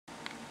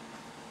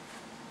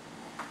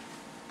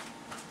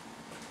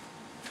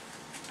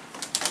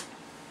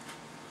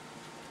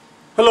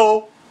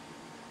Hello,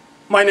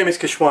 my name is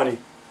Keshwani.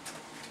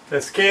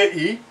 That's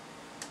Keshwani,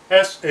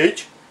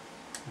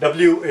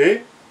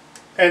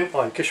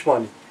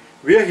 Keshwani.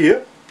 We are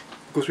here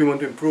because we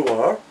want to improve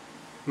our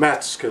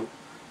math skill.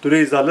 Today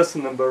is our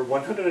lesson number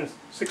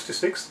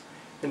 166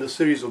 in the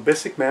series of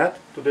basic math.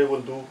 Today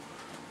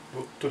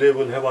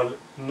we'll have our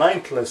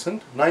ninth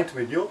lesson, ninth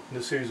video in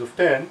the series of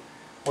 10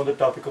 on the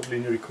topic of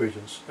linear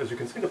equations. As you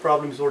can see, the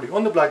problem is already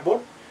on the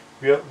blackboard.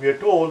 We are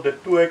told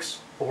that 2x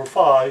over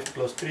 5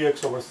 plus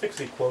 3x over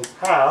 6 equals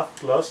half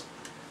plus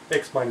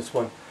x minus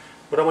 1.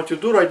 What I want you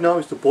to do right now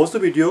is to pause the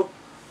video,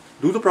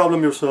 do the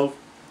problem yourself.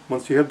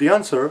 Once you have the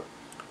answer,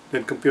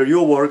 then compare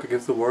your work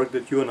against the work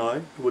that you and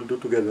I will do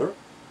together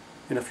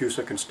in a few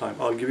seconds time.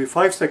 I'll give you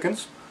 5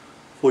 seconds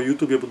for you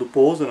to be able to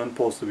pause and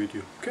unpause the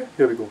video. Okay,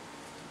 here we go.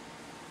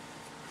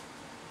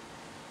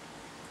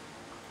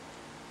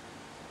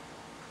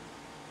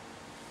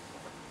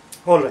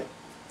 Alright,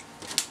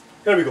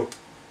 here we go.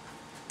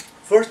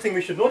 First thing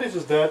we should notice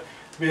is that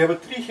we have a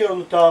 3 here on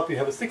the top, we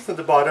have a 6 at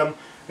the bottom.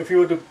 If you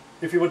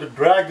were to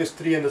drag this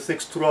 3 and the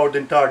 6 throughout the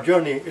entire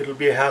journey, it will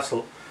be a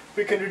hassle.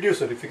 We can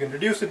reduce it. If you can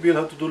reduce it, we'll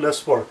have to do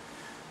less work.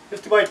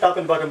 Let's divide top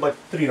and bottom by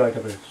 3 right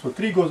away. So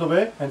 3 goes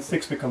away and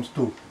 6 becomes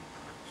 2.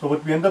 So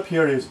what we end up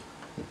here is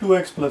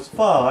 2x plus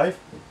 5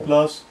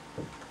 plus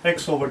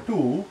x over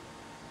 2,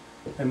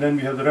 and then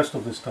we have the rest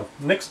of this stuff.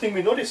 Next thing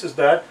we notice is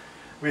that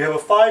we have a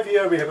 5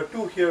 here, we have a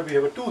 2 here, we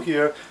have a 2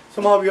 here.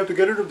 Somehow we have to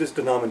get rid of this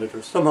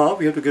denominator.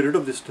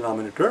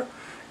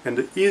 And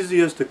the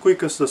easiest, the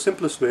quickest, the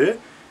simplest way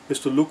is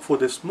to look for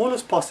the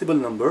smallest possible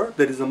number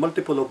that is a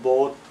multiple of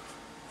both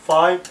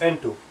 5 and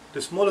 2.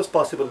 The smallest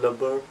possible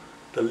number,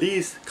 the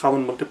least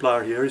common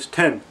multiplier here is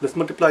 10. Let's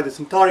multiply this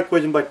entire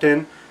equation by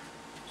 10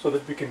 so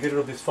that we can get rid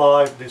of this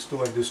 5, this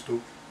 2 and this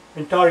 2.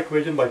 Entire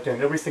equation by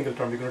 10, every single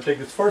term. We're going to take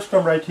this first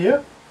term right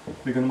here,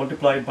 we're going to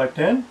multiply it by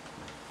 10.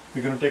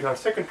 We're going to take our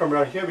second term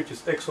right here, which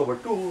is x over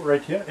 2,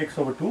 right here, x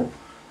over 2.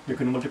 We're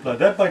going to multiply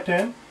that by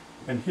 10.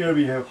 And here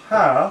we have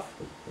half.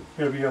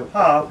 Here we have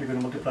half. We're going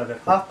to multiply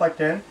that half by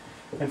 10.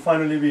 And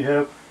finally we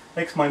have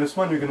x minus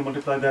 1. We're going to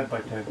multiply that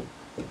by 10.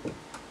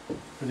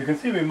 As you can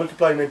see, we're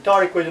multiplying the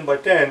entire equation by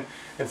 10.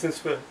 And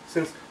since we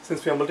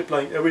are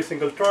multiplying every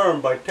single term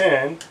by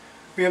 10,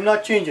 we have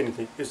not changed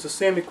anything. It's the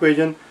same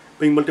equation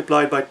being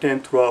multiplied by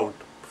 10 throughout.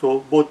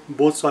 So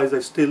both sides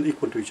are still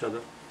equal to each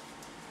other.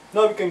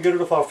 Now we can get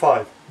rid of our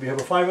 5. We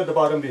have a 5 at the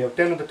bottom, we have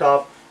 10 at the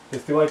top.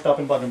 Let's divide top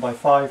and bottom by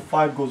 5.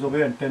 5 goes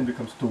away and 10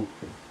 becomes 2.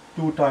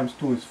 2 times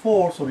 2 is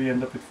 4, so we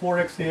end up with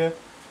 4x here.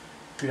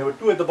 We have a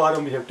 2 at the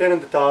bottom, we have 10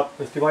 at the top.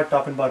 Let's divide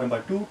top and bottom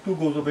by 2. 2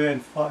 goes away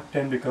and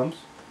 10 becomes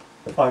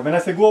 5. When I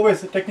say go away,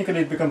 so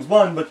technically it becomes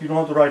 1, but you don't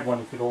have to write 1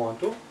 if you don't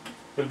want to.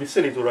 It will be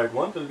silly to write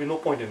 1, there will be no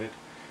point in it.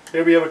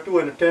 Here we have a 2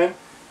 and a 10.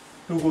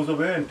 2 goes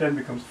away and 10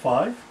 becomes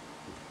 5.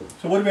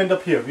 So what do we end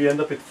up here? We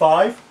end up with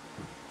 5.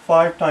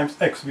 5 times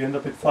x, we end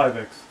up with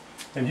 5x.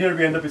 And here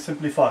we end up with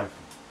simply 5.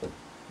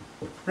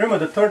 Remember,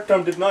 the third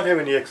term did not have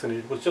any x in it.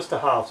 It was just a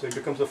half, so it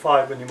becomes a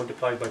 5 when you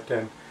multiply it by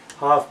 10.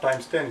 Half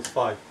times 10 is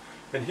 5.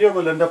 And here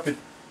we'll end up with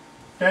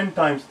 10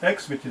 times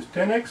x, which is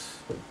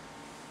 10x.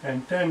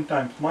 And 10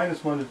 times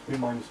minus 1 is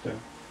minus 10.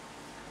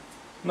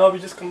 Now we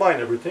just combine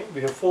everything.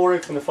 We have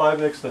 4x and a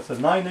 5x, that's a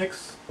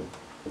 9x,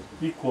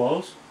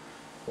 equals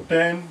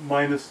 10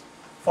 minus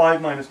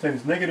 5 minus 10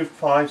 is negative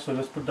 5, so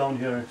let's put down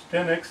here is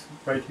 10x,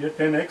 right here,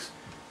 10x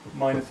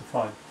minus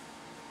 5.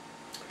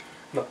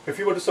 Now, if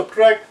we were to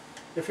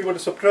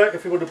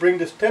bring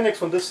this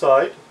 10x on this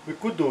side, we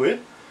could do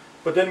it,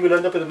 but then we'll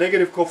end up with a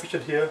negative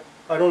coefficient here.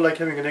 I don't like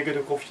having a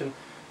negative coefficient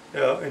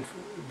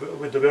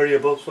with the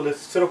variable, so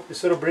let's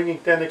instead of bringing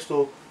 10x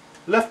to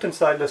left hand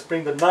side, let's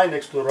bring the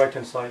 9x to the right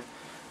hand side.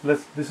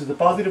 This is the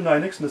positive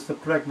 9x, let's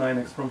subtract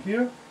 9x from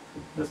here,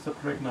 let's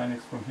subtract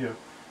 9x from here,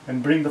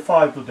 and bring the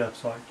 5 to that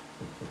side.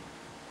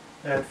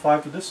 Add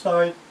 5 to this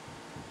side,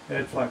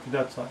 add 5 to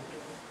that side.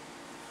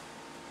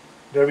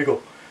 There we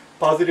go.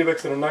 Positive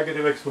x and a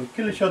negative x will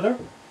kill each other.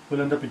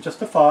 We'll end up with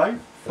just a 5.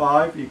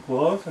 5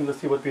 equals, and let's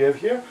see what we have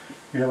here.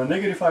 We have a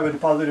negative 5 and a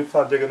positive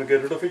 5. They're going to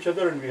get rid of each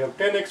other, and we have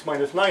 10x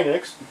minus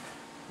 9x.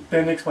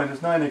 10x minus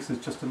 9x is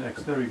just an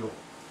x. There we go.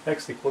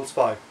 X equals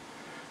 5.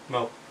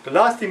 Now, the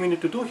last thing we need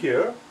to do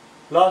here,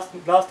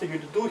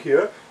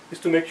 is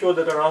to make sure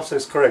that our answer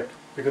is correct.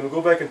 We're going to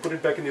go back and put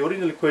it back in the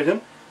original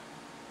equation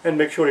and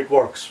make sure it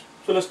works.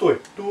 So let's do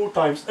it. 2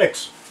 times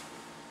x.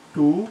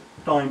 2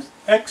 times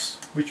x,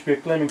 which we are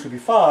claiming to be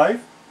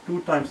 5.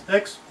 2 times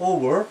x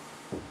over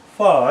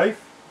 5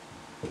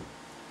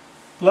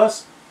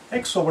 plus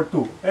x over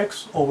 2.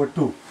 X over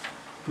 2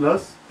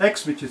 plus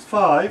x, which is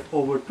 5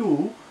 over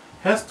 2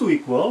 has to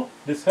equal,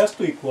 this has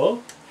to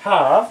equal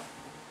half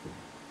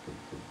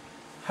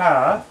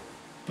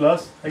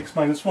plus x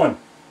minus 1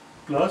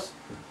 plus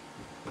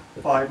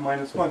 5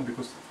 minus 1,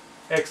 because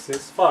x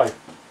is 5.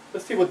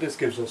 Let's see what this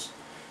gives us.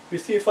 We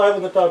see 5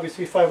 on the top, we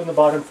see 5 on the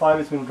bottom. 5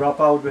 is going to drop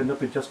out, we end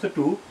up with just a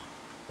 2.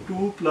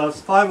 2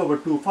 plus 5 over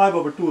 2, 5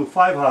 over 2 is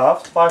 5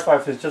 halves. 5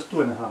 halves is just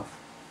 2.5.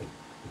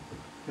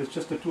 It's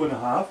just a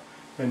 2.5.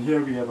 And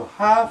here we have a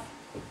half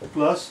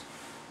plus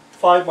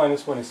 5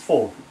 minus 1 is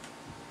 4.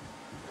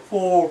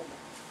 4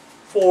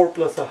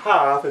 plus a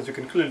half, as you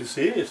can clearly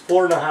see, is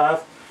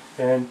 4.5,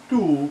 and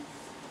 2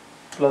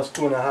 plus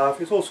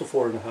 2.5 is also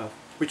 4.5,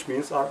 which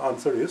means our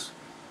answer is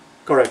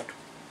correct.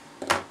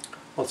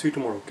 I'll see you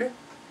tomorrow, okay?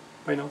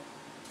 Bye now.